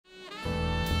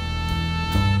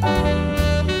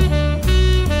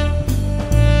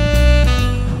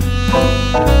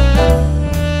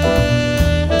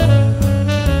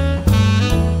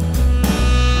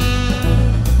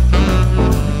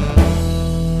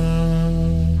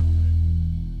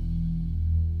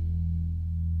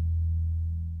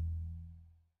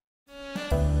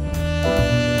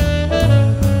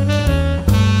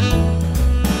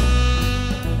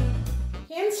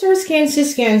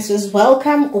Cancers,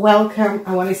 welcome.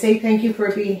 I want to say thank you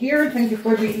for being here. Thank you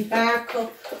for being back.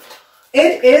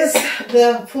 It is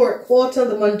the fourth quarter,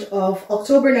 the month of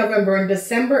October, November, and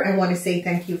December. I want to say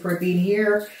thank you for being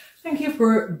here. Thank you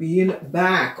for being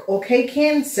back. Okay,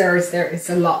 Cancers, there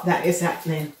is a lot that is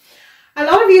happening. A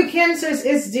lot of you Cancers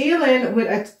is dealing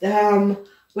with a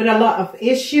lot of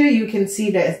issue. You can see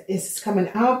that it's coming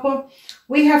up.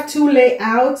 We have two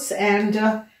layouts,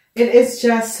 and it is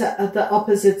just the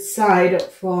opposite side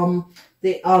from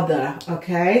the other.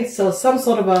 Okay, so some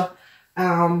sort of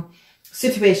a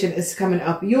situation is coming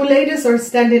up. You ladies are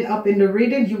standing up in the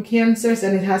reading, you Cancers,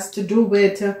 and it has to do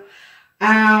with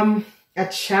a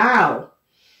child.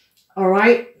 All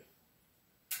right.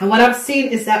 And what I've seen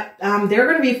is that they're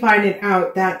going to be finding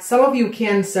out that some of you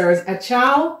Cancers, a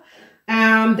child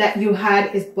that you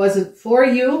had, it wasn't for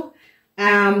you.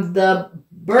 The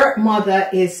birth mother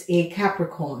is a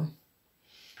Capricorn,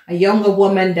 a younger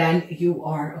woman than you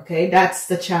are. Okay, that's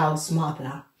the child's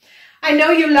mother. I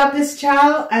know you love this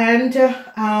child, and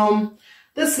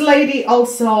this lady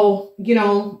also, you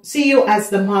know, see you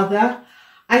as the mother.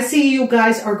 I see you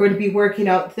guys are going to be working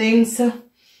out things,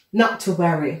 not to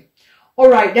worry. All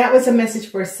right, that was a message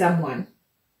for someone.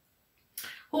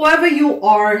 Whoever you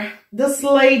are, this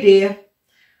lady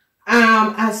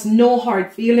has no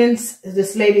hard feelings.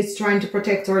 This lady is trying to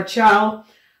protect her child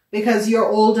because you're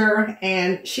older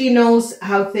and she knows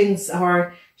how things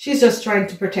are. She's just trying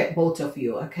to protect both of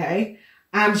you, okay?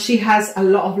 She has a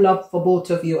lot of love for both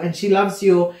of you, and she loves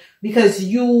you because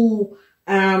you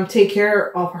take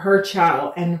care of her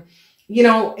child. And you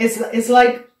know, it's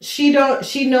like she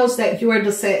knows that you are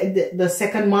the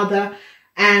second mother,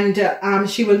 and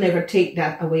she will never take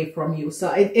that away from you.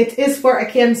 So it is for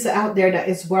a Cancer out there that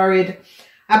is worried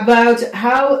about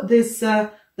how this the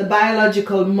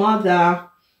biological mother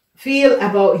feel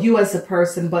about you as a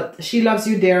person, but she loves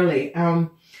you dearly.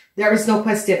 There is no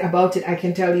question about it. I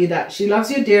can tell you that she loves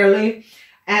you dearly,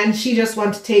 and she just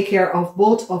wants to take care of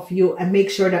both of you and make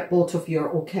sure that both of you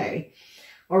are okay.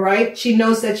 All right. She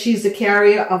knows that she's the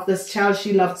carrier of this child.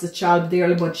 She loves the child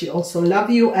dearly, but she also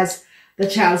loves you as the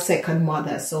child's second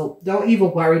mother. So don't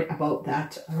even worry about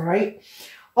that. All right.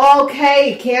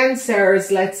 Okay,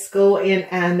 Cancers, let's go in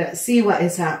and see what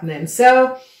is happening.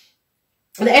 So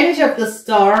the energy of the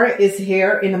star is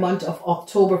here in the month of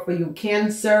October for you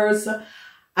Cancers,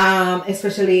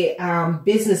 especially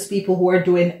business people who are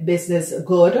doing business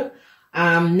good,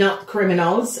 not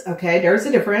criminals. Okay, there's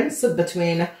a difference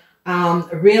between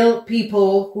real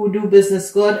people who do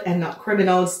business good and not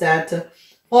criminals that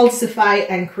falsify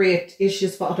and create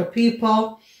issues for other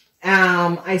people.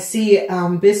 I see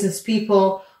business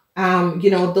people, you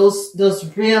know,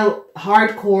 those real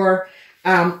hardcore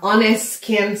honest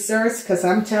Cancers, because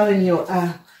I'm telling you,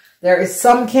 there is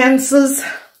some Cancers,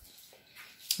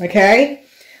 okay?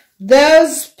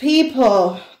 Those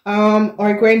people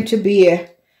are going to be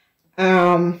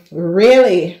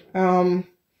really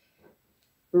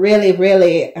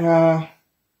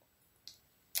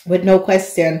with no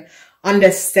question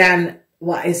understand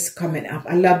what is coming up.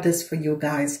 I love this for you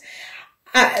guys.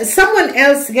 Someone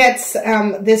else gets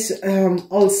this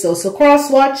also, so cross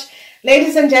watch.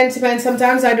 Ladies and gentlemen,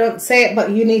 sometimes I don't say it,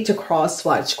 but you need to cross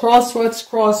watch. Cross watch,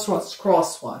 cross watch,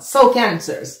 cross watch. So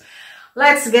Cancers,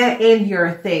 let's get in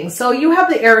your thing. So you have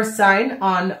the air sign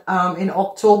on in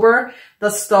October,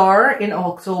 the star in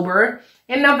October.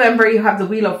 In November, you have the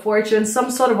Wheel of Fortune.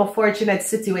 Some sort of a fortunate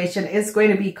situation is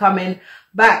going to be coming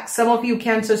back. Some of you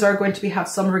Cancers are going to have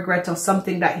some regret of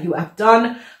something that you have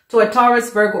done to a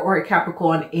Taurus, Virgo, or a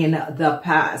Capricorn in the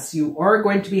past. You are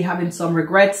going to be having some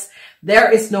regrets.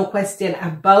 There is no question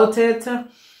about it.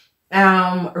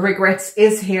 Regrets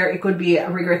is here. It could be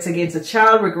regrets against a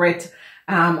child, regret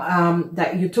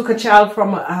that you took a child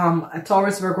from a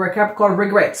Taurus, Virgo, or Capricorn.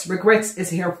 Regrets is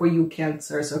here for you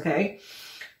Cancers, okay?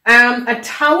 A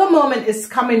tower moment is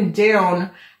coming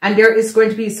down, and there is going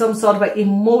to be some sort of an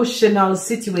emotional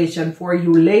situation for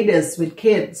you ladies with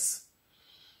kids.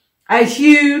 A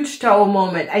huge tower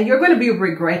moment, and you're going to be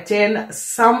regretting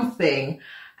something.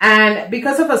 And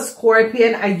because of a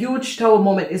Scorpion, a huge tower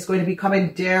moment is going to be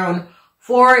coming down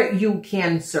for you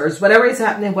Cancers. Whatever is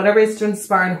happening, whatever is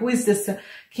transpiring, who is this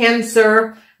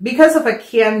Cancer? Because of a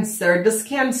Cancer, this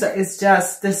Cancer is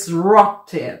just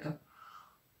disrupted.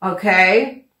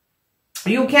 Okay?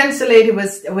 You Cancer lady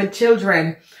with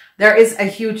children, there is a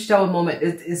huge tower moment.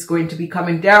 It is going to be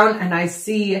coming down, and I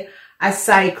see a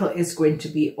cycle is going to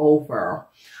be over.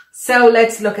 So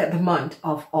let's look at the month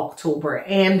of October.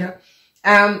 And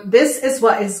this is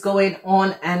what is going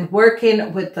on and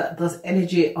working with the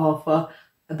energy of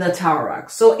the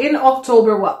Taurus. So in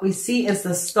October, what we see is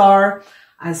the star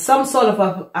and some sort of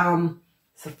a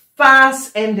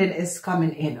fast ending is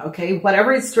coming in, okay?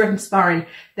 Whatever is transpiring,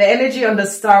 the energy on the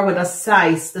star with the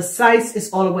size is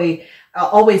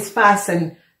always fast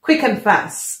and quick and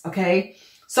fast, okay?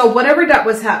 So whatever that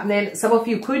was happening, some of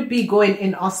you could be going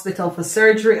in hospital for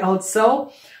surgery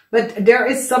also, but there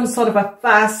is some sort of a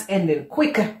fast ending,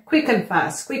 quick and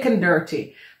fast, quick and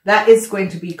dirty. That is going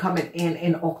to be coming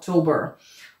in October.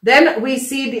 Then we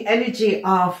see the energy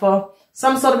of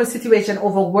some sort of a situation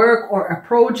over work or a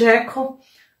project.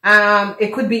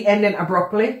 It could be ending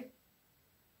abruptly.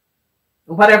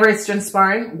 Whatever is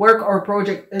transpiring, work or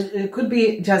project, it could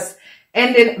be just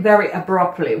ending very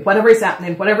abruptly. Whatever is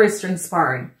happening, whatever is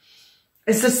transpiring.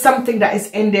 It's just something that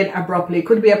is ending abruptly. It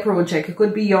could be a project. It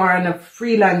could be you're a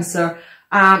freelancer.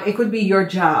 It could be your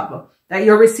job that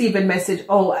you're receiving message.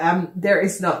 Oh, there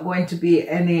is not going to be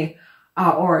any, we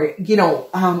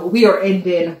are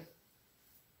ending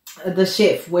the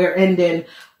shift. We're ending.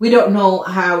 We don't know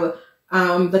how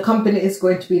the company is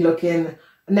going to be looking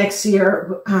next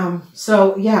year.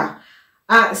 So yeah.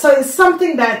 So it's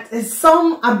something that is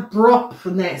some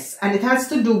abruptness, and it has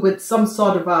to do with some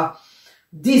sort of a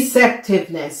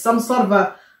deceptiveness, some sort of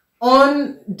a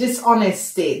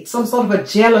dishonesty, some sort of a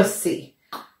jealousy.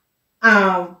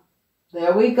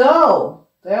 There we go.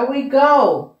 There we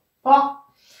go. Pop.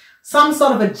 Some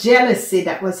sort of a jealousy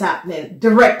that was happening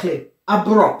directly,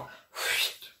 abrupt.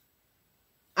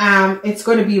 It's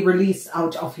going to be released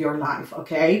out of your life,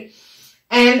 okay?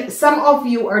 And some of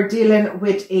you are dealing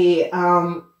with a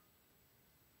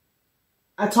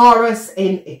Taurus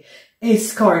and a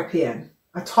Scorpion.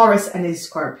 A Taurus and a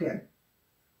Scorpion.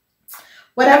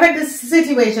 Whatever the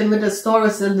situation with the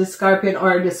Taurus and the Scorpion,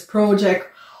 or this project,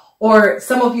 or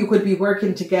some of you could be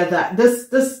working together.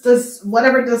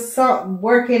 Whatever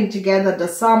working together, the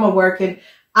summer working,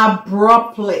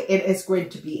 abruptly, it is going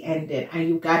to be ended. And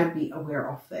you got to be aware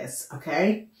of this,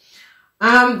 okay?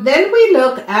 Then we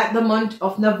look at the month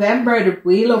of November, the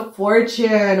Wheel of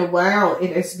Fortune. Wow,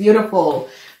 it is beautiful.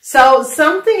 So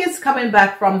something is coming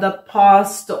back from the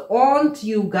past on to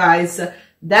you guys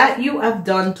that you have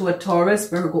done to a Taurus,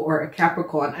 Virgo, or a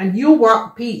Capricorn, and you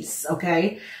want peace,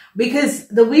 okay? Because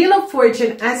the Wheel of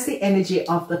Fortune has the energy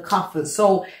of the coffin.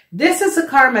 So this is a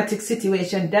karmatic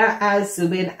situation that has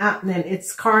been happening.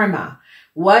 It's karma.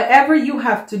 Whatever you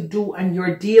have to do and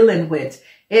you're dealing with,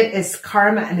 it is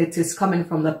karma, and it is coming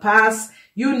from the past.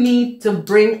 You need to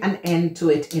bring an end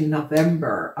to it in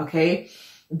November, okay?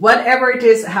 Whatever it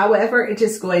is, however it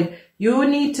is going, you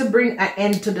need to bring an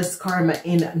end to this karma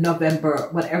in November.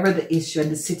 Whatever the issue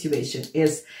and the situation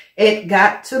is, it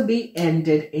got to be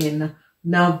ended in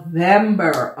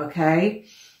November, okay?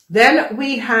 Then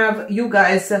we have, you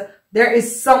guys, there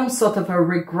is some sort of a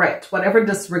regret. Whatever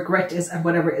this regret is and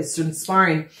whatever is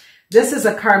transpiring, this is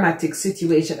a karmatic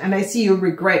situation, and I see you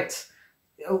regret,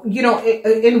 you know,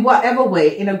 in whatever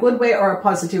way, in a good way or a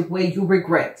positive way, you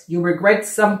regret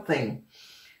something.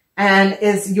 And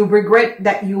you regret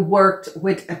that you worked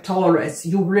with a Taurus.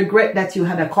 You regret that you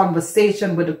had a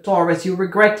conversation with a Taurus. You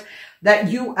regret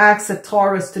that you asked a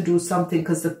Taurus to do something,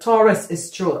 because the Taurus is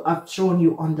true. I've thrown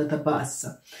you under the bus.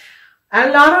 A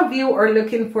lot of you are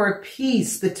looking for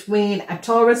peace between a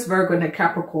Taurus, Virgo, and a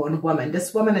Capricorn woman.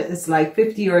 This woman is like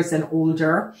 50 years and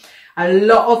older. A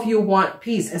lot of you want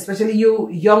peace, especially you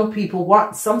young people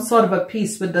want some sort of a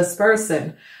peace with this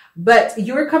person. But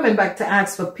you're coming back to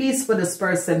ask for peace for this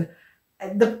person.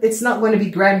 It's not going to be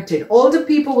granted. Older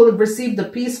people will receive the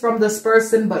peace from this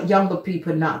person, but younger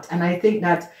people not. And I think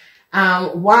that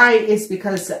why is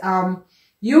because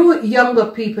you younger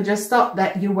people just thought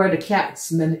that you were the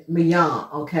cat's meow,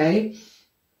 okay?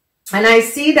 And I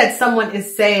see that someone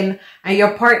is saying, and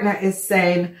your partner is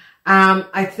saying,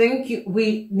 I think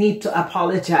we need to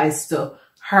apologize to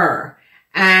her.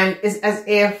 And it's as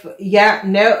if, yeah,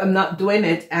 no, I'm not doing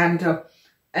it. And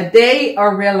they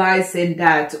are realizing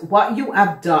that what you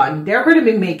have done, they're going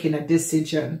to be making a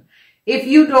decision. If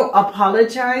you don't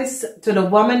apologize to the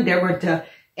woman, they're going to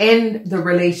end the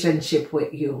relationship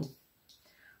with you.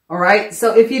 All right.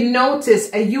 So if you notice,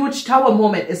 a huge Tower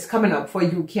moment is coming up for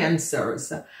you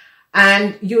Cancers.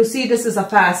 And you see this is a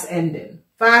fast ending.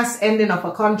 Fast ending of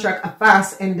a contract, a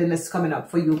fast ending is coming up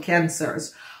for you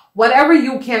Cancers. Whatever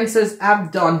you Cancers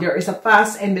have done, there is a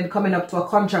fast ending coming up to a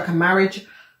contract, a marriage,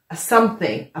 a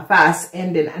fast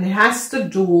ending. And it has to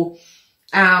do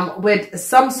with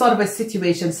some sort of a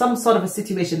situation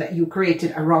that you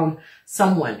created around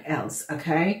someone else,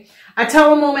 okay? A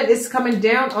Tower moment is coming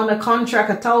down on a contract.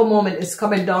 A Tower moment is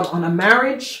coming down on a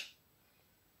marriage.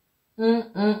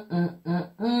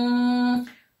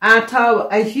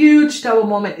 A huge Tower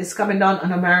moment is coming down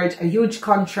on a marriage, a huge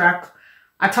contract.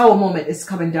 a tower moment is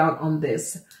coming down on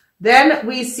this. Then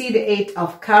we see the 8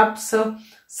 of Cups. So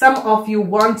some of you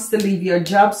wants to leave your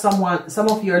job. Some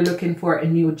of you are looking for a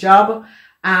new job.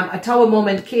 A tower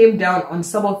moment came down on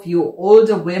some of you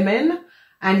older women,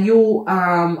 and you,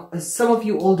 some of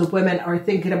you older women are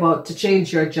thinking about to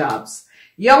change your jobs.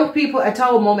 Young people, a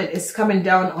tower moment is coming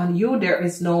down on you. There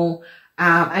is no,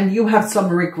 and you have some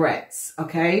regrets,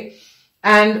 okay?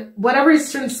 And whatever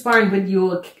is transpiring with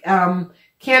you,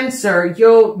 Cancer,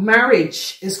 your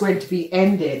marriage is going to be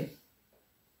ended.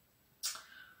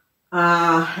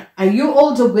 And you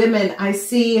older women, I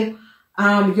see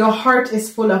your heart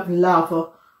is full of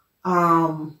love,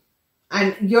 and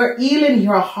you're healing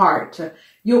your heart.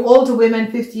 You older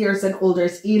women, 50 years and older,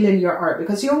 is healing your heart,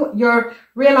 because you're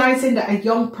realizing that a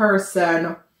young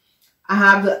person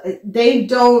they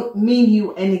don't mean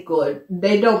you any good.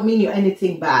 They don't mean you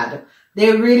anything bad.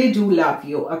 They really do love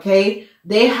you, okay?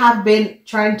 They have been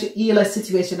trying to heal a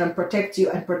situation and protect you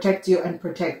and protect you and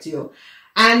protect you.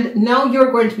 And now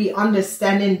you're going to be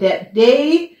understanding that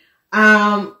they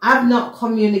have not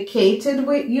communicated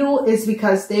with you is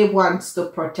because they want to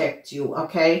protect you,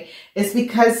 okay? It's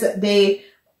because they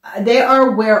are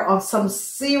aware of some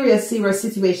serious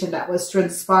situation that was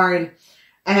transpiring.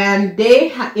 And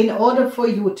they in order for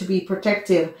you to be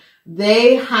protective,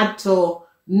 they had to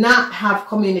not have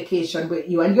communication with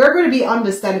you. And you're going to be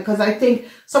understanding, because I think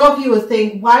some of you will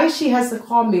think, why she hasn't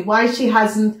called me? Why she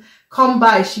hasn't come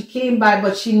by? She came by,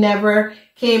 but she never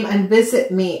came and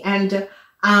visit me. And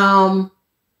I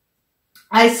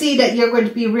see that you're going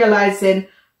to be realizing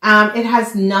it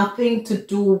has nothing to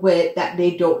do with that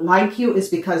they don't like you. It's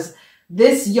because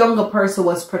this younger person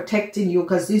was protecting you,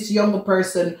 because this younger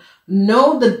person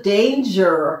know the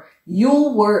danger you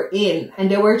were in, and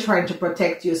they were trying to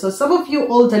protect you. So some of you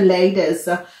older ladies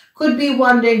could be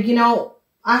wondering, you know,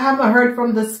 I haven't heard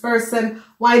from this person,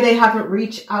 why they haven't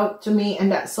reached out to me,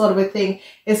 and that sort of a thing.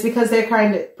 It's because they're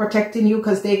kind of protecting you,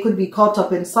 because they could be caught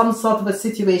up in some sort of a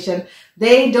situation.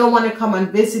 They don't want to come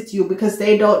and visit you because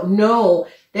they don't know.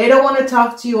 They don't want to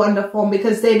talk to you on the phone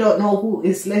because they don't know who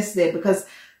is listening. Because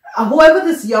whoever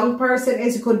this young person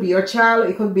is, it could be your child,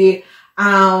 it could be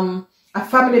a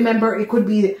family member, it could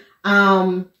be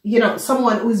you know,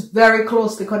 someone who's very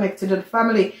closely connected to the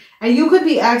family. And you could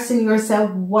be asking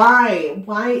yourself, why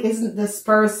isn't this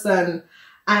person?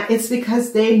 It's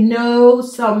because they know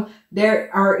they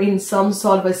are in some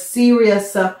sort of a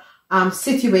serious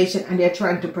situation, and they're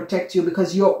trying to protect you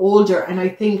because you're older. And I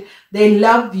think they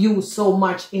love you so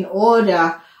much in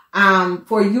order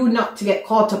for you not to get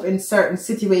caught up in certain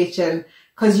situation,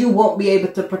 because you won't be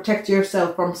able to protect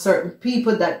yourself from certain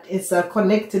people that is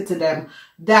connected to them.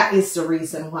 That is the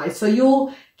reason why. So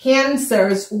you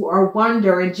Cancers who are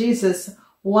wondering, Jesus,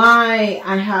 why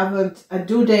I haven't,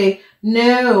 do they?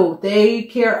 No, they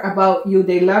care about you.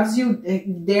 They love you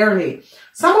dearly.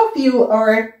 Some of you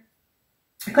are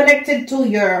connected to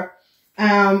your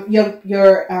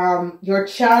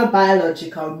child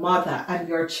biological mother and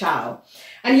your child.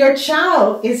 And your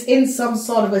child is in some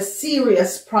sort of a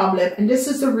serious problem. And this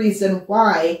is the reason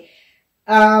why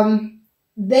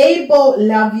they both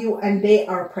love you and they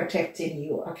are protecting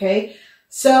you, okay?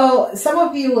 So some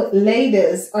of you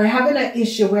ladies are having an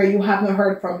issue where you haven't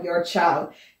heard from your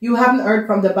child. You haven't heard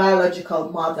from the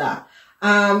biological mother.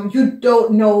 You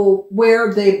don't know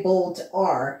where they both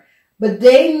are. But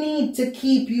they need to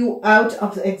keep you out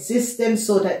of existence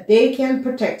so that they can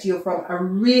protect you from a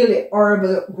really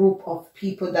horrible group of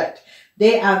people that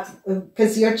they have,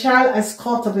 because your child is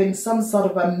caught up in some sort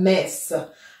of a mess.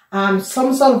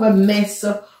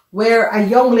 Where a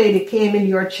young lady came in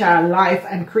your child's life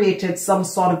and created some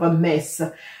sort of a mess.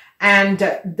 And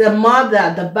the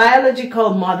mother, the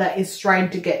biological mother, is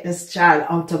trying to get this child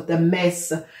out of the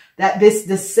mess that this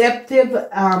deceptive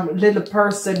little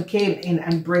person came in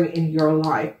and bring in your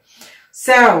life.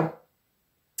 So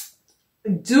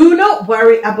do not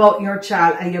worry about your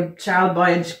child and your child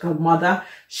biological mother.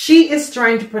 She is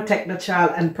trying to protect the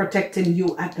child and protecting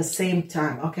you at the same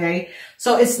time, okay?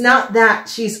 So it's not that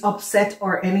she's upset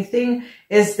or anything.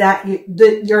 It's that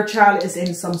your child is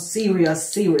in some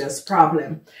serious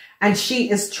problem. And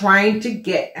she is trying to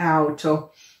get out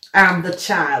the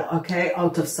child, okay,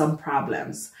 out of some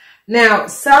problems. Now,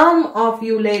 some of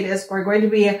you ladies are going to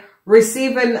be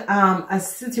receiving a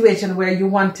situation where you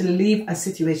want to leave a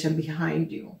situation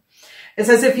behind you. It's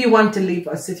as if you want to leave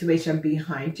a situation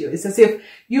behind you. It's as if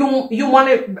you want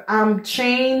to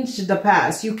change the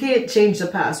past. You can't change the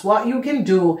past. What you can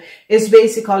do is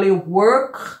basically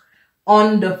work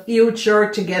on the future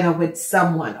together with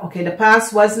someone. Okay, the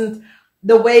past wasn't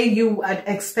the way you had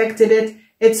expected it.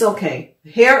 It's okay.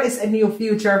 Here is a new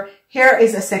future. Here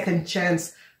is a second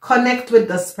chance. connect with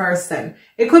this person.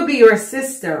 It could be your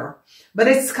sister, but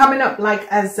it's coming up like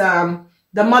as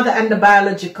the mother and the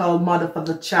biological mother for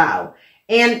the child.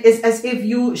 And it's as if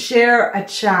you share a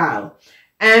child.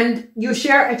 And you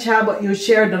share a child, but you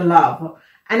share the love.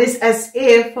 And it's as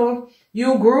if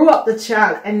you grew up the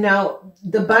child, and now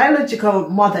the biological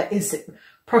mother is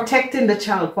protecting the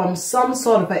child from some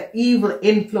sort of an evil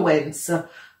influence,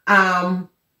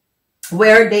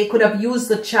 where they could have used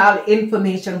the child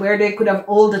information, where they could have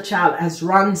held the child as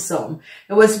ransom.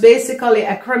 It was basically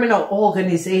a criminal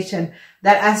organization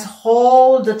that has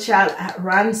held the child at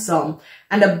ransom,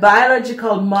 and the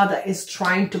biological mother is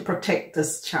trying to protect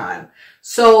this child.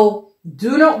 So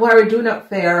do not worry, do not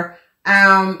fear.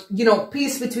 You know,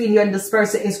 peace between you and this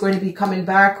person is going to be coming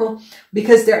back,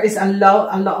 because there is a lot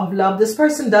of love. This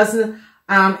person doesn't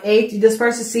hate. This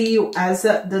person see you as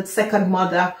the second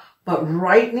mother, but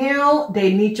right now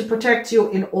they need to protect you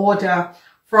in order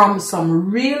from some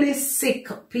really sick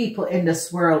people in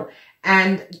this world.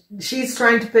 And she's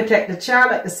trying to protect the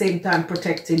child at the same time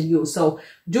protecting you. So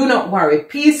do not worry.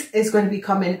 Peace is going to be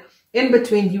coming in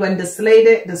between you and this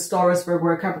lady, the Taurus,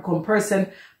 Virgo, Capricorn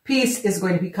person. Peace is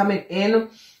going to be coming in.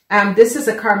 This is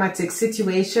a karmatic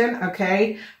situation,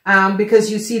 okay?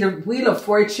 Because you see the Wheel of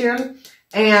Fortune,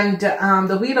 and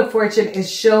the Wheel of Fortune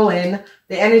is showing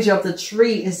the energy of the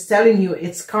tree is telling you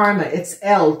it's karma, it's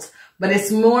health, but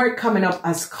it's more coming up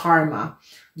as karma.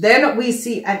 Then we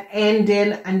see an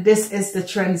ending, and this is the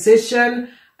transition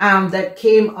that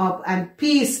came up, and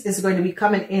peace is going to be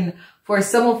coming in for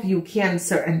some of you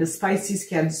Cancer and the Pisces,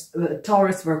 Cancer,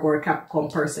 Taurus, Virgo, or Capricorn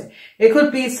person. It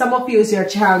could be some of you is your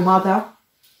child mother,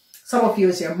 some of you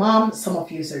is your mom, some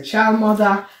of you is your child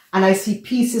mother, and I see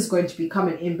peace is going to be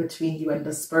coming in between you and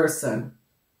this person.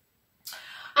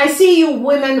 I see you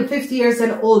women 50 years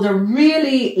and older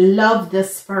really love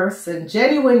this person,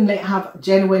 genuinely have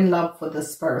genuine love for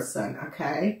this person,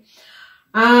 okay?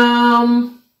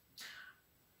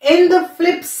 In the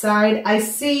flip side, I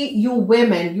see you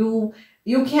women,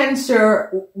 you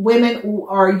Cancer women who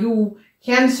are you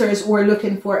Cancers who are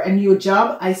looking for a new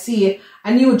job. I see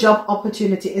a new job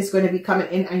opportunity is going to be coming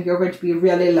in, and you're going to be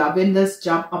really loving this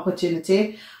job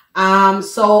opportunity.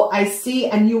 So I see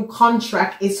a new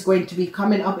contract is going to be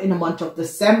coming up in the month of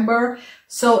December.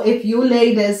 So if you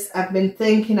ladies have been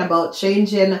thinking about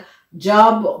changing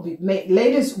job,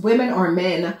 ladies, women or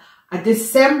men,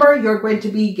 December, you're going to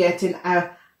be getting a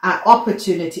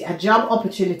opportunity, a job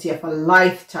opportunity of a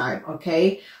lifetime,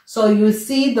 okay? So you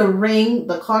see the ring,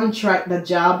 the contract, the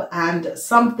job, and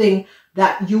something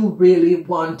that you really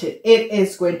wanted. It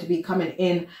is going to be coming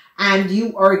in, and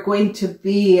you are going to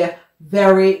be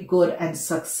very good and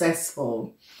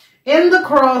successful. In the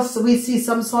cross, we see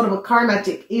some sort of a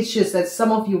karmatic issues that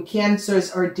some of you Cancers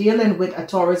are dealing with, a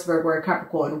Taurus, Virgo, or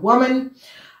Capricorn woman.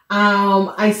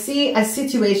 I see a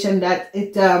situation that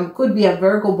it could be a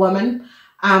Virgo woman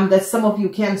that some of you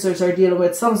Cancers are dealing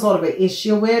with some sort of an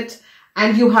issue with,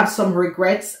 and you have some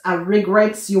regrets.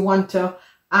 You want to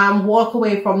walk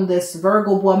away from this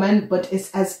Virgo woman, but it's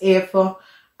as if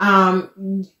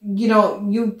you know,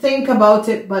 you think about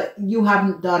it, but you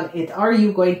haven't done it. Are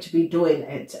you going to be doing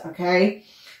it? Okay.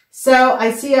 So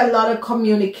I see a lot of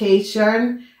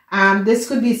communication. This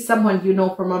could be someone you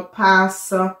know from a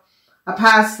past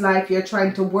life. You're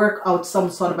trying to work out some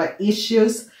sort of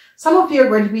issues. Some of you are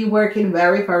going to be working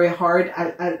very, very hard.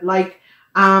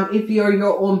 If you're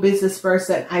your own business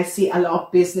person, I see a lot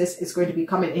of business is going to be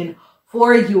coming in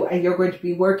for you, and you're going to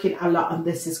be working a lot, and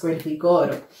this is going to be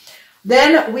good.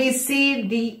 Then we see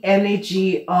the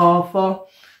energy of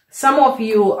some of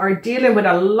you are dealing with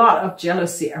a lot of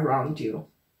jealousy around you.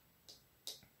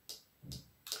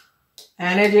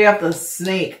 Energy of the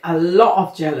snake, a lot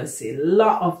of jealousy,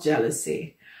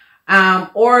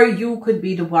 or you could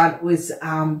be the one who is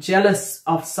jealous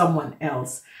of someone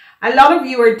else. A lot of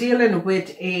you are dealing with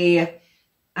a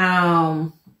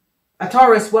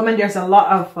Taurus woman. There's a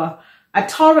lot of a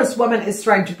Taurus woman is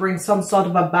trying to bring some sort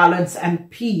of a balance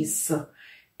and peace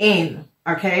in,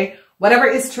 okay? Whatever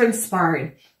is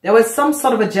transpiring, there was some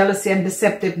sort of a jealousy and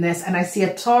deceptiveness, and I see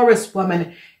a Taurus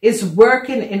woman is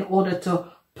working in order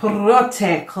to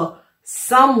protect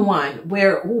someone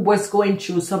who was going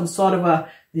through some sort of a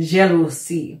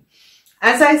jealousy.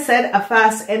 As I said, a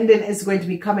fast ending is going to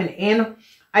be coming in.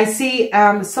 I see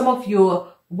some of you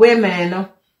women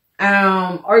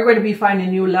are going to be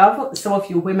finding new love. Some of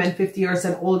you women 50 years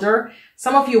and older.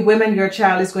 Some of you women, your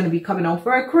child is going to be coming home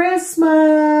for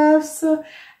Christmas,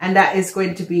 and that is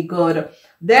going to be good.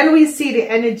 Then we see the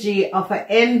energy of an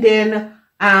ending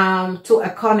to a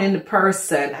cunning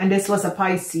person, and this was a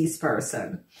Pisces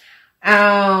person.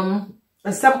 Some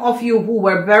of you who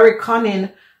were very cunning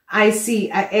I see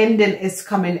an ending is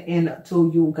coming in to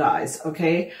you guys,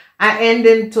 okay? An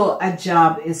ending to a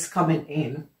job is coming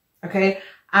in, okay?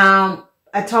 A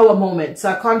tower moment.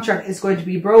 So a contract is going to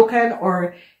be broken,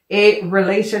 or a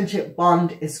relationship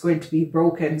bond is going to be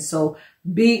broken. So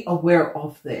be aware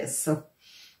of this. So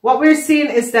what we're seeing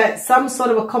is that some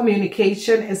sort of a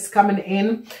communication is coming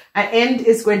in. An end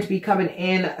is going to be coming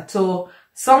in to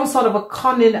some sort of a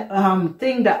cunning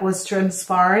thing that was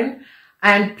transpiring.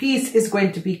 And peace is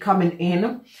going to be coming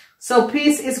in. So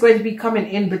peace is going to be coming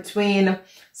in between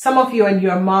some of you and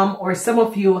your mom, or some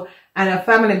of you and a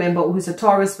family member who's a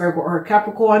Taurus, Virgo, or a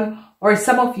Capricorn, or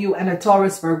some of you and a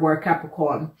Taurus, Virgo, or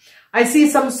Capricorn. I see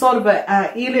some sort of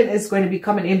a healing is going to be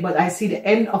coming in, but I see the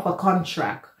end of a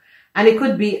contract. And it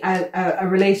could be a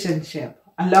relationship,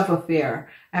 a love affair,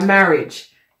 a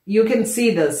marriage. You can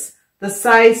see this. The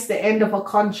size, the end of a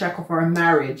contract or a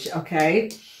marriage, okay?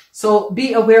 So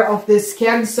be aware of this,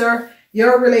 Cancer.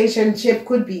 Your relationship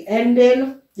could be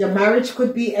ending. Your marriage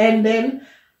could be ending.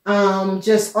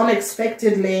 Just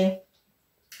unexpectedly.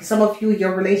 Some of you,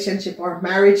 your relationship or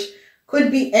marriage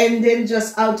could be ending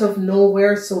just out of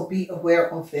nowhere. So be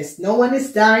aware of this. No one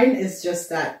is dying. It's just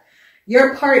that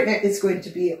your partner is going to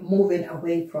be moving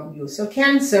away from you. So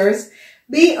Cancers,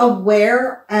 be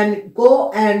aware and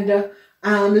go and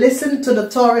listen to the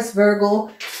Taurus,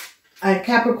 Virgo,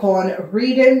 Capricorn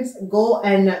readings. Go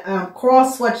and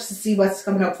cross-watch to see what's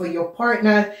coming up for your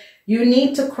partner. You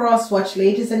need to cross-watch,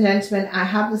 ladies and gentlemen. I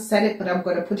haven't said it, but I'm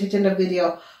going to put it in the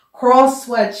video.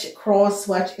 Cross-watch,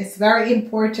 cross-watch. It's very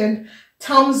important.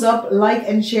 Thumbs up, like,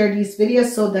 and share these videos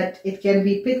so that it can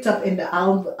be picked up in the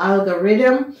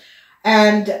algorithm.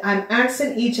 And I'm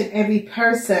asking each and every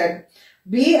person,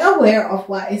 be aware of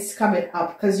what is coming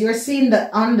up, because you're seeing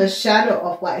the undershadow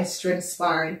of what is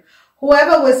transpiring.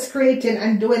 Whoever was creating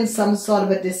and doing some sort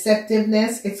of a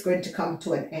deceptiveness, it's going to come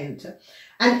to an end.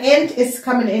 An end is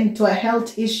coming into a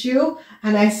health issue,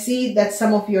 and I see that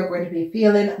some of you are going to be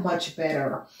feeling much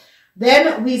better.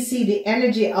 Then we see the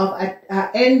energy of an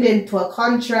ending to a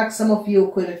contract. Some of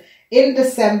you could, in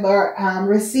December,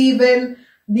 receiving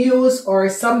news, or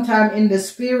sometime in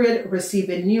this period,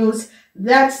 receiving news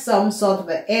that some sort of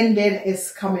an ending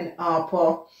is coming up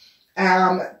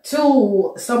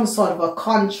to some sort of a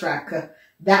contract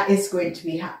that is going to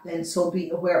be happening. So be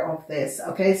aware of this,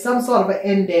 okay? Some sort of an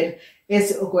ending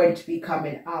is going to be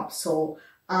coming up. So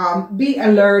be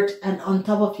alert and on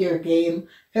top of your game,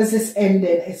 because this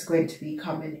ending is going to be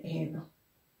coming in.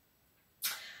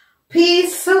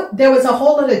 Peace. There was a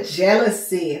whole lot of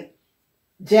jealousy,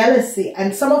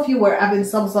 and some of you were having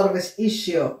some sort of an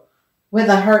issue with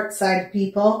the earth sign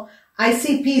people. I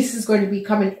see peace is going to be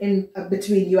coming in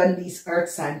between you and these earth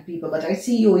sign people, but I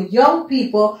see you young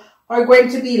people are going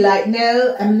to be like,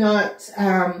 no, I'm not.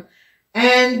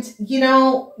 And you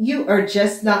know, you are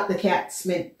just not the cat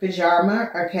Smith pajama,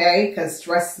 okay? Because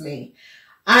trust me,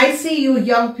 I see you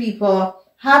young people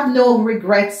have no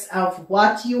regrets of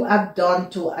what you have done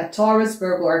to a Taurus,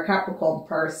 Virgo, or Capricorn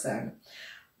person.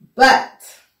 But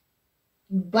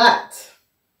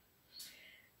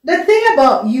the thing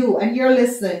about you, and you're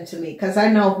listening to me because I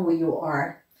know who you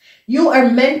are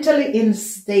mentally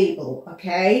unstable,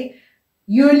 okay?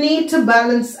 You need to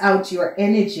balance out your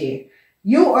energy.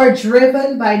 You are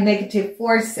driven by negative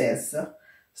forces.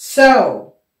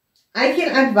 So I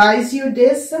can advise you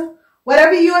this.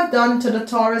 Whatever you have done to the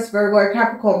Taurus, Virgo, or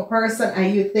Capricorn person,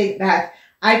 and you think that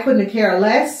I couldn't care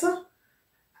less,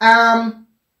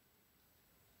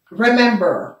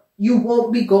 remember, you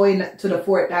won't be going to the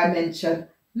 4th dimension,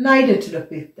 neither to the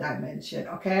 5th dimension,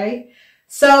 okay?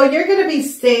 So you're going to be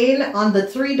staying on the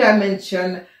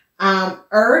 3-dimension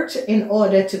earth in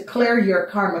order to clear your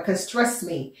karma, because trust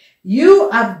me, you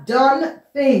have done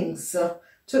things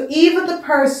to even the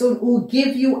person who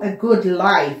give you a good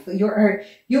life.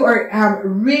 You are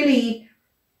really,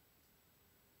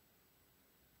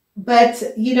 but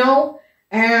you know,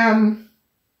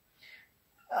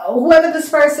 whoever this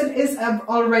person is have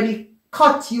already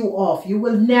cut you off. You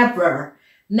will never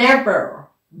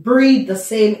breathe the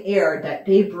same air that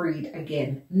they breathe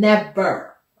again.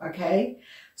 Never. Okay.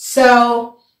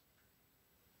 So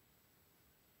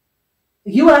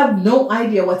you have no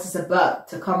idea what is about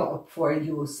to come up for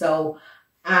you. So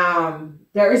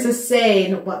there is a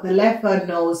saying, what the left hand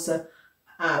knows,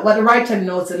 what the right hand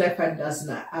knows, the left hand does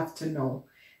not have to know.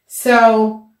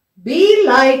 So be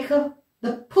like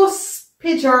the puss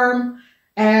pigeon,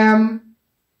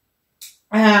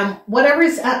 whatever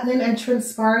is happening and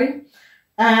transpiring,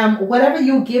 whatever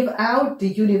you give out, the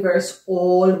universe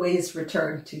always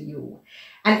return to you.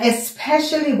 And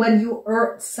especially when you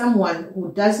hurt someone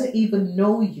who doesn't even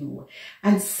know you,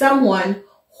 and someone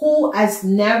who has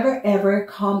never ever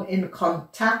come in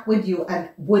contact with you and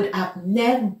would have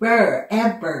never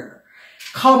ever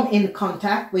come in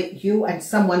contact with you, and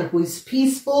someone who is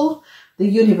peaceful. The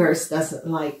universe doesn't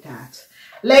like that.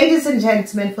 Ladies and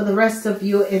gentlemen, for the rest of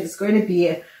you, it's going to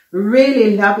be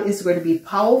really, love is going to be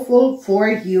powerful for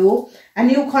you. A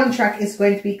new contract is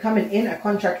going to be coming in. A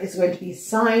contract is going to be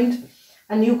signed.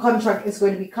 A new contract is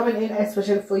going to be coming in,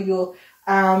 especially for you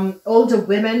older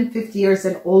women, 50 years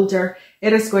and older.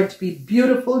 It is going to be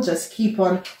beautiful. Just keep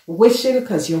on wishing,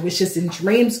 because your wishes and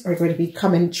dreams are going to be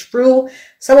coming true.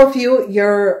 Some of you,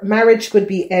 your marriage could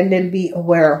be ending. Be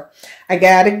aware. I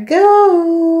gotta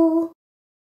go.